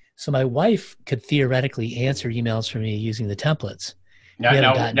 So my wife could theoretically answer emails for me using the templates. We No, haven't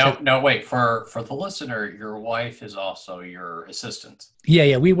no, gotten to. no, no. Wait, for the listener, your wife is also your assistant.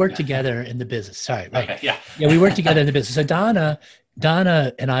 Yeah, we work together in the business. Sorry, right. Okay. Yeah. Yeah, we work together in the business. So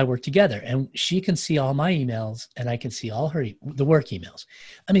Donna and I work together, and she can see all my emails, and I can see all the work emails.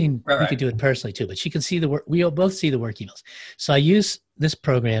 I mean, Right. we could Right. do it personally too, but she can see the work. We both see the work emails. So I use this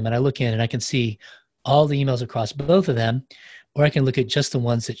program, and I look in, and I can see all the emails across both of them, or I can look at just the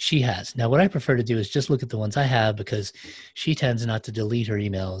ones that she has. Now, what I prefer to do is just look at the ones I have because she tends not to delete her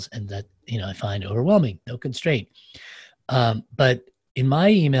emails, and that I find overwhelming. No constraint. But in my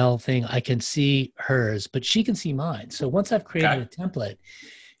email thing, I can see hers, but she can see mine. So once I've created Okay. a template,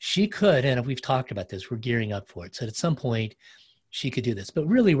 she could, and we've talked about this, we're gearing up for it. So at some point, she could do this. But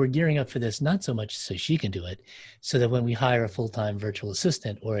really, we're gearing up for this not so much so she can do it, so that when we hire a full-time virtual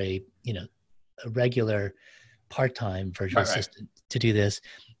assistant or a regular part-time virtual Right. Right. assistant to do this,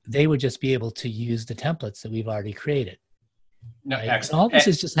 they would just be able to use the templates that we've already created. No. Right. And Excellent. all this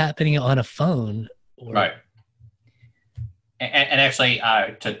is just happening on a phone or Right. And actually,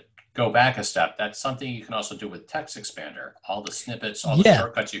 to go back a step, that's something you can also do with Text Expander. All the snippets, all the yeah.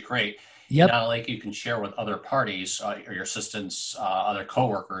 shortcuts you create, Yep. not only you can share with other parties, or your assistants, other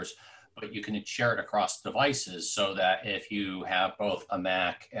coworkers, but you can share it across devices so that if you have both a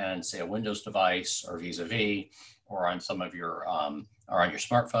Mac and say a Windows device or vis-a-vis, or on some of your or on your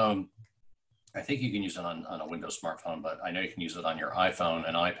smartphone. I think you can use it on a Windows smartphone, but I know you can use it on your iPhone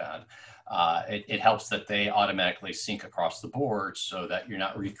and iPad. It helps that they automatically sync across the board so that you're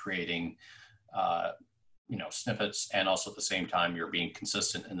not recreating, snippets, and also at the same time you're being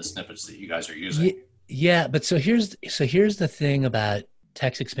consistent in the snippets that you guys are using. Yeah, but so here's the thing about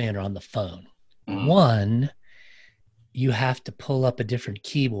Text Expander on the phone. Mm-hmm. One, you have to pull up a different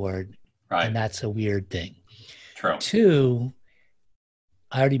keyboard, Right. and that's a weird thing. True. Two,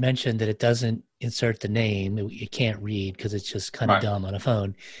 I already mentioned that it doesn't insert the name. It can't read because it's just kind of Right. dumb on a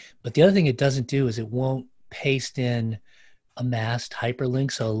phone. But the other thing it doesn't do is it won't paste in a masked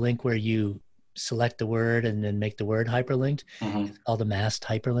hyperlink. So a link where you select the word and then make the word hyperlinked. Mm-hmm. It's called a masked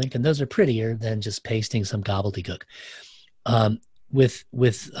hyperlink. And those are prettier than just pasting some gobbledygook.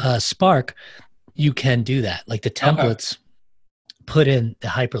 With Spark, you can do that. Like the templates put in the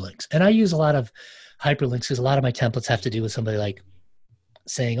hyperlinks. And I use a lot of hyperlinks because a lot of my templates have to do with somebody like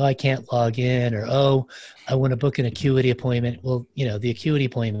saying, oh, I can't log in, or, oh, I want to book an acuity appointment. Well, the acuity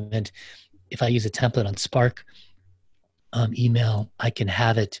appointment, if I use a template on Spark email, I can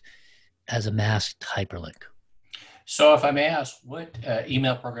have it as a masked hyperlink. So if I may ask, what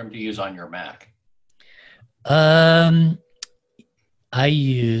email program do you use on your Mac? On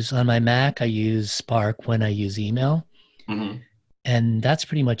my Mac, I use Spark when I use email. Mm-hmm. And that's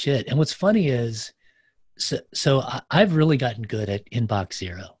pretty much it. And what's funny is, I've really gotten good at inbox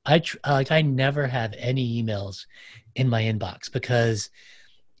zero. I never have any emails in my inbox, because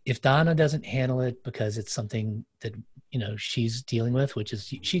if Donna doesn't handle it, because it's something that, she's dealing with, which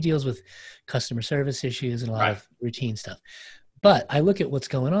is she deals with customer service issues and a lot Right. of routine stuff. But I look at what's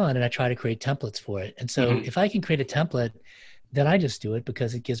going on and I try to create templates for it. And so if I can create a template, then I just do it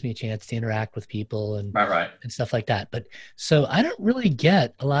because it gives me a chance to interact with people and Right. and stuff like that. But so I don't really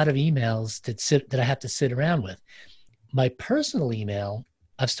get a lot of emails that I have to sit around with. My personal email,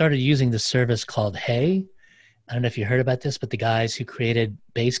 I've started using the service called Hey. I don't know if you heard about this, but the guys who created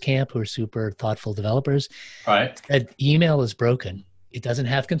Basecamp, who are super thoughtful developers, Right. said email is broken. It doesn't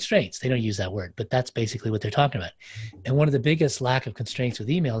have constraints. They don't use that word, but that's basically what they're talking about. And one of the biggest lack of constraints with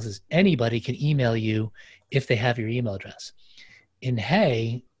emails is anybody can email you if they have your email address. In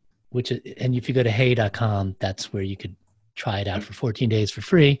Hey, and if you go to hey.com, that's where you could try it out for 14 days for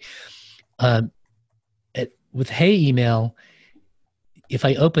free. With Hey email, if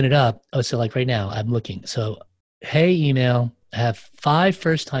I open it up, so like right now I'm looking. So Hey email, I have 5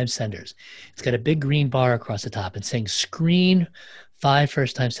 first-time senders. It's got a big green bar across the top and saying screen 5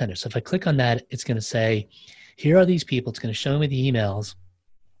 first-time senders. So if I click on that, it's going to say, here are these people. It's going to show me the emails.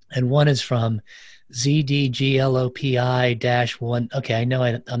 And one is from ZDGLOPI-1. Okay, I know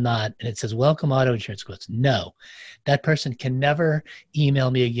I'm not. And it says, welcome auto insurance quotes. No, that person can never email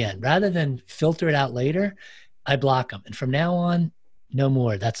me again. Rather than filter it out later, I block them. And from now on, no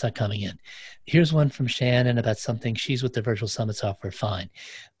more. That's not coming in. Here's one from Shannon about something. She's with the Virtual Summit software. Fine.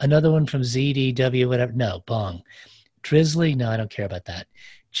 Another one from ZDW, whatever. No, bong. Drizzly. No, I don't care about that.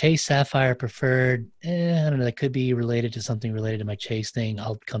 Chase Sapphire Preferred. I don't know. That could be related to something related to my Chase thing.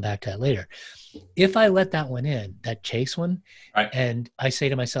 I'll come back to that later. If I let that one in, that Chase one, Right. and I say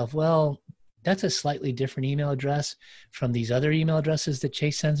to myself, well, that's a slightly different email address from these other email addresses that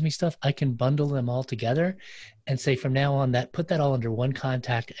Chase sends me stuff, I can bundle them all together and say from now on put that all under one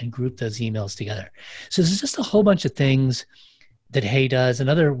contact and group those emails together. So there's just a whole bunch of things that Hey does.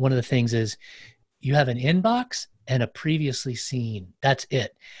 Another one of the things is you have an inbox and a previously seen. That's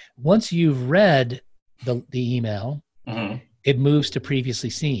it. Once you've read the email, it moves to previously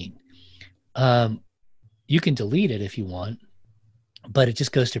seen. You can delete it if you want, but it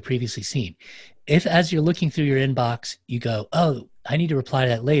just goes to previously seen. If as you're looking through your inbox, you go, oh, I need to reply to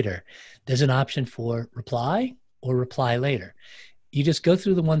that later, there's an option for reply or reply later. You just go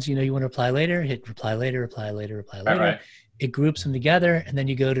through the ones you want to reply later, hit reply later, reply later, reply later. Right. It groups them together, and then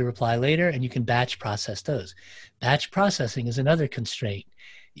you go to reply later, and you can batch process those. Batch processing is another constraint.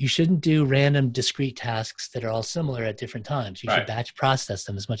 You shouldn't do random discrete tasks that are all similar at different times. You should batch process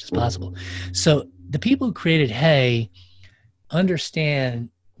them as much as possible. So the people who created Hey understand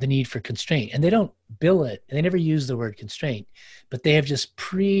the need for constraint, and they don't bill it, and they never use the word constraint, but they have just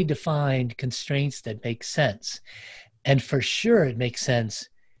predefined constraints that make sense. And for sure, it makes sense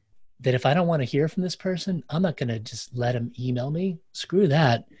that if I don't want to hear from this person, I'm not going to just let them email me. Screw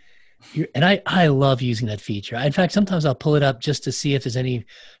that. And I love using that feature. In fact, sometimes I'll pull it up just to see if there's any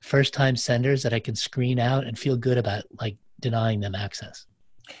first-time senders that I can screen out and feel good about, like, denying them access.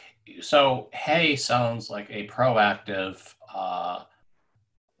 So Hey sounds like a proactive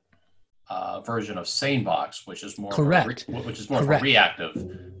version of SaneBox, which is more correct, which is more reactive.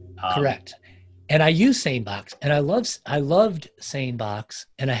 Correct. And I use SaneBox, and I loved SaneBox,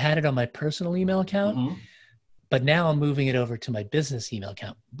 and I had it on my personal email account. But now I'm moving it over to my business email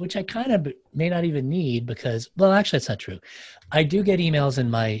account, which I kind of may not even need because, well, actually, that's not true. I do get emails in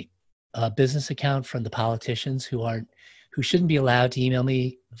my business account from the politicians who shouldn't be allowed to email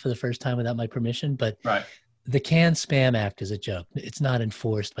me for the first time without my permission. But the Can Spam Act is a joke. It's not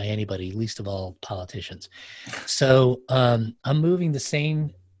enforced by anybody, least of all politicians. So I'm moving the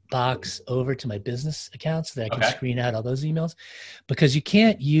SaneBox over to my business account so that I can screen out all those emails, because you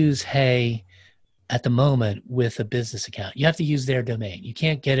can't use Hey at the moment with a business account. You have to use their domain. You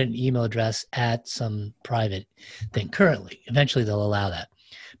can't get an email address at some private thing currently. Eventually they'll allow that.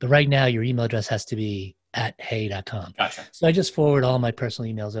 But right now your email address has to be at hey.com. Gotcha. So I just forward all my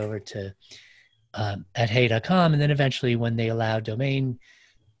personal emails over to at hey.com. And then eventually when they allow domain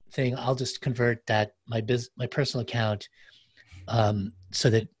thing, I'll just convert that, my personal account, so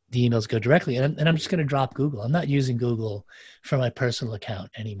that the emails go directly. And I'm just going to drop Google. I'm not using Google for my personal account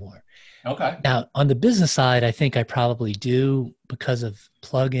anymore. Okay. Now, on the business side, I think I probably do because of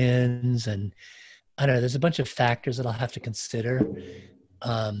plugins, and I don't know, there's a bunch of factors that I'll have to consider.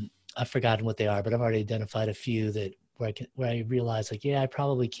 I've forgotten what they are, but I've already identified a few where I realize, like, yeah, I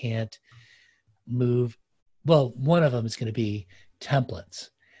probably can't move. Well, one of them is going to be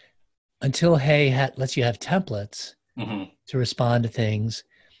templates. Until Hey lets you have templates, to respond to things,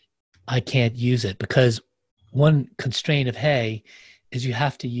 I can't use it because one constraint of Hey is you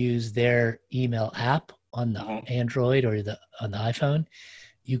have to use their email app on the Android or on the iPhone.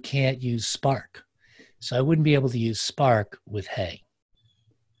 You can't use Spark. So I wouldn't be able to use Spark with Hey.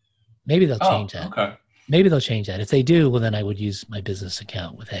 Maybe they'll change that. Okay. Maybe they'll change that. If they do, well, then I would use my business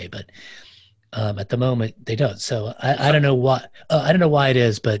account with Hey. But at the moment, they don't. So I don't know why. I don't know why it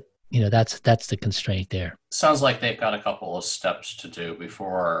is, but that's the constraint there. Sounds like they've got a couple of steps to do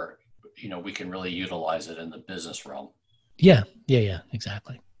before we can really utilize it in the business realm. Yeah,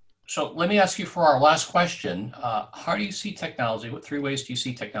 exactly. So let me ask you for our last question. How do you see technology? What 3 ways do you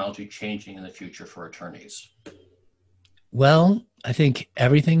see technology changing in the future for attorneys? Well, I think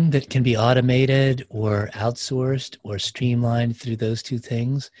everything that can be automated or outsourced or streamlined through those 2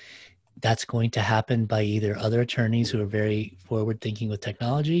 things, that's going to happen by either other attorneys who are very forward thinking with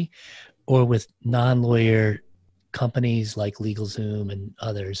technology or with non-lawyer companies like LegalZoom and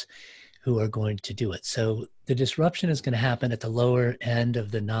others who are going to do it. So the disruption is going to happen at the lower end of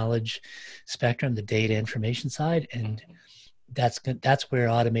the knowledge spectrum, the data information side. And that's where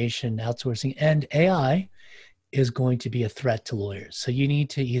automation, outsourcing, and AI is going to be a threat to lawyers. So you need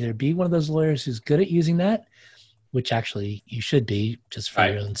to either be one of those lawyers who's good at using that, which actually you should be just for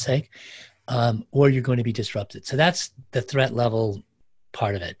your own sake, or you're going to be disrupted. So that's the threat level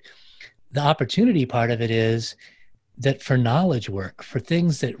part of it. The opportunity part of it is that for knowledge work, for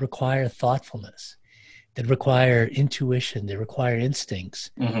things that require thoughtfulness, that require intuition, that require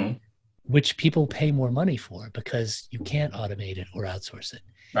instincts, which people pay more money for because you can't automate it or outsource it.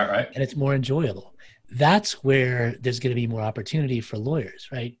 Right. And it's more enjoyable. That's where there's going to be more opportunity for lawyers,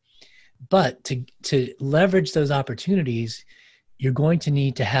 right? But to leverage those opportunities, you're going to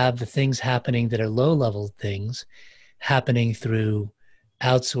need to have the things happening that are low-level things happening through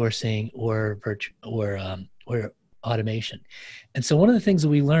outsourcing or automation. And so one of the things that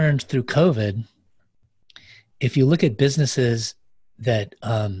we learned through COVID, if you look at businesses that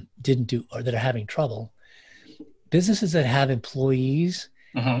didn't do or that are having trouble, businesses that have employees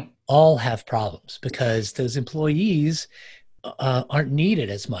all have problems because those employees aren't needed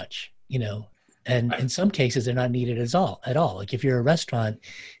as much, and in some cases they're not needed at all. Like if you're a restaurant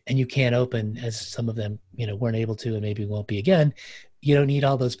and you can't open, as some of them, weren't able to and maybe won't be again, you don't need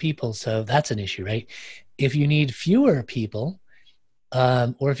all those people. So that's an issue, right? If you need fewer people,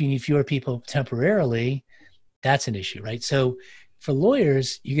 or if you need fewer people temporarily, that's an issue, right? So for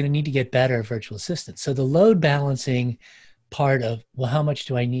lawyers, you're going to need to get better virtual assistants. So the load balancing part of, well, how much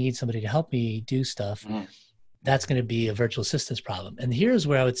do I need somebody to help me do stuff? That's going to be a virtual assistance problem. And here's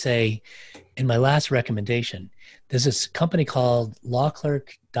where I would say in my last recommendation, there's this company called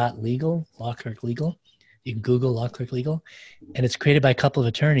lawclerk.legal, lawclerk legal. You can Google lawclerk legal, and it's created by a couple of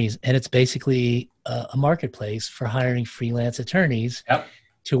attorneys. And it's basically a marketplace for hiring freelance attorneys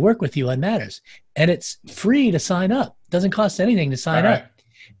to work with you on matters. And it's free to sign up. It doesn't cost anything to sign up.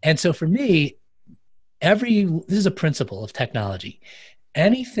 And so for me, this is a principle of technology.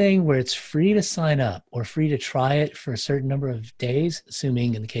 Anything where it's free to sign up or free to try it for a certain number of days,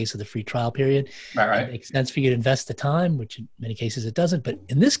 assuming in the case of the free trial period, it makes sense for you to invest the time, which in many cases it doesn't, but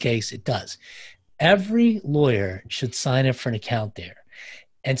in this case it does. Every lawyer should sign up for an account there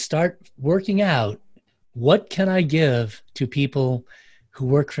and start working out, what can I give to people who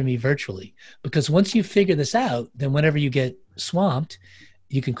work for me virtually? Because once you figure this out, then whenever you get swamped,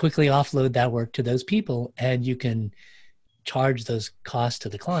 you can quickly offload that work to those people and you can charge those costs to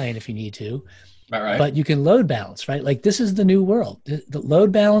the client if you need to. But you can load balance, right? Like this is the new world. The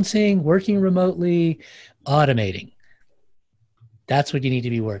load balancing, working remotely, automating. That's what you need to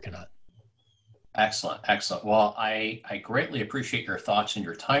be working on. Excellent. Well, I greatly appreciate your thoughts and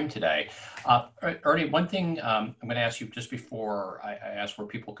your time today. Ernie, one thing I'm going to ask you just before I ask where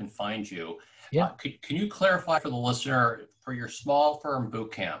people can find you. Can you clarify for the listener, for your small firm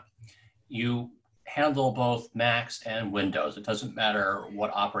bootcamp, you handle both Macs and Windows. It doesn't matter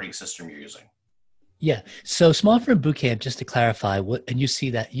what operating system you're using. Yeah. So Small Firm Bootcamp, just to clarify, and you see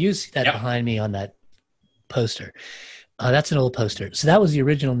that behind me on that poster. That's an old poster. So that was the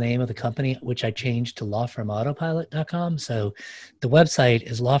original name of the company, which I changed to lawfirmautopilot.com. So the website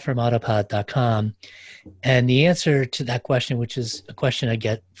is lawfirmautopilot.com. And the answer to that question, which is a question I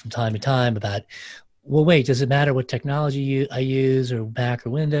get from time to time about, well, wait, does it matter what technology I use, or Mac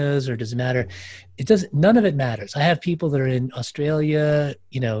or Windows, or does it matter? It doesn't. None of it matters. I have people that are in Australia,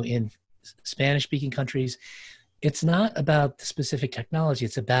 in Spanish-speaking countries. It's not about the specific technology.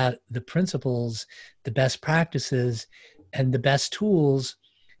 It's about the principles, the best practices, and the best tools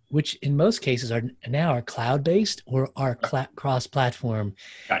which in most cases are cloud-based or are cross-platform,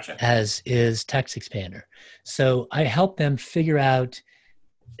 Gotcha. as is TextExpander. So I help them figure out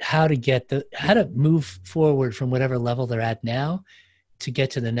how to move forward from whatever level they're at now to get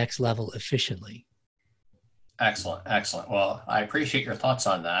to the next level efficiently. Excellent. Excellent. Well, I appreciate your thoughts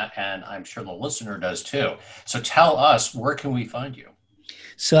on that, and I'm sure the listener does too. So tell us, where can we find you?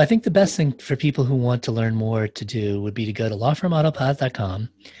 So I think the best thing for people who want to learn more to do would be to go to lawfirmautopilot.com.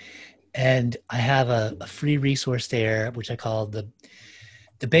 And I have a free resource there, which I call the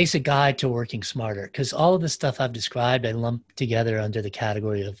basic guide to working smarter. Because all of the stuff I've described, I lump together under the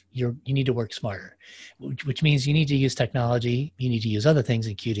category of you need to work smarter, which means you need to use technology. You need to use other things,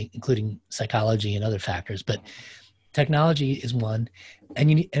 including psychology and other factors. But technology is one.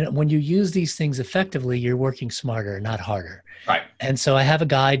 And when you use these things effectively, you're working smarter, not harder. Right. And so I have a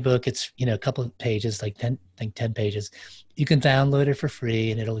guidebook. It's, a couple of pages, like 10 pages. You can download it for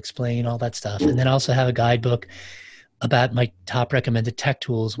free and it'll explain all that stuff. And then I also have a guidebook about my top recommended tech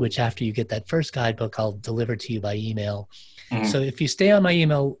tools, which after you get that first guidebook, I'll deliver to you by email. Mm-hmm. So if you stay on my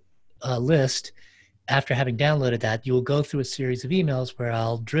email list, after having downloaded that, you will go through a series of emails where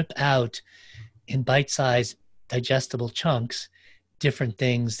I'll drip out in bite-sized digestible chunks different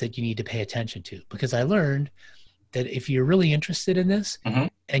things that you need to pay attention to. Because I learned that if you're really interested in this mm-hmm.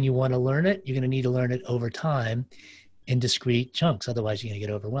 and you want to learn it, you're going to need to learn it over time in discrete chunks. Otherwise, you're going to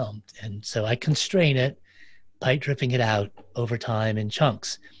get overwhelmed. And so I constrain it by dripping it out over time in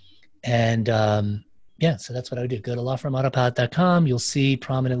chunks. And so that's what I would do. Go to lawfirmautopilot.com. You'll see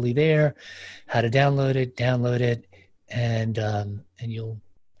prominently there how to download it, and you'll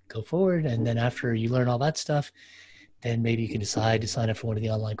go forward. And then after you learn all that stuff, then maybe you can decide to sign up for one of the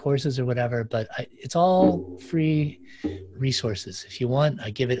online courses or whatever. But it's all free resources. If you want,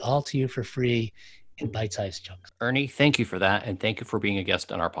 I give it all to you for free in bite-sized chunks. Ernie, thank you for that. And thank you for being a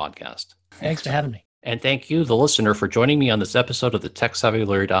guest on our podcast. Thanks for having me. And thank you, the listener, for joining me on this episode of the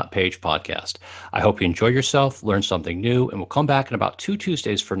TechSavvyLawyer.page podcast. I hope you enjoy yourself, learn something new, and we'll come back in about 2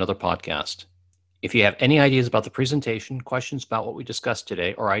 Tuesdays for another podcast. If you have any ideas about the presentation, questions about what we discussed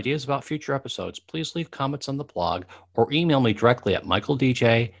today, or ideas about future episodes, please leave comments on the blog or email me directly at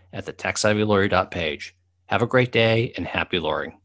michaeldj@thetechsavvylawyer.page. Have a great day and happy lawyering.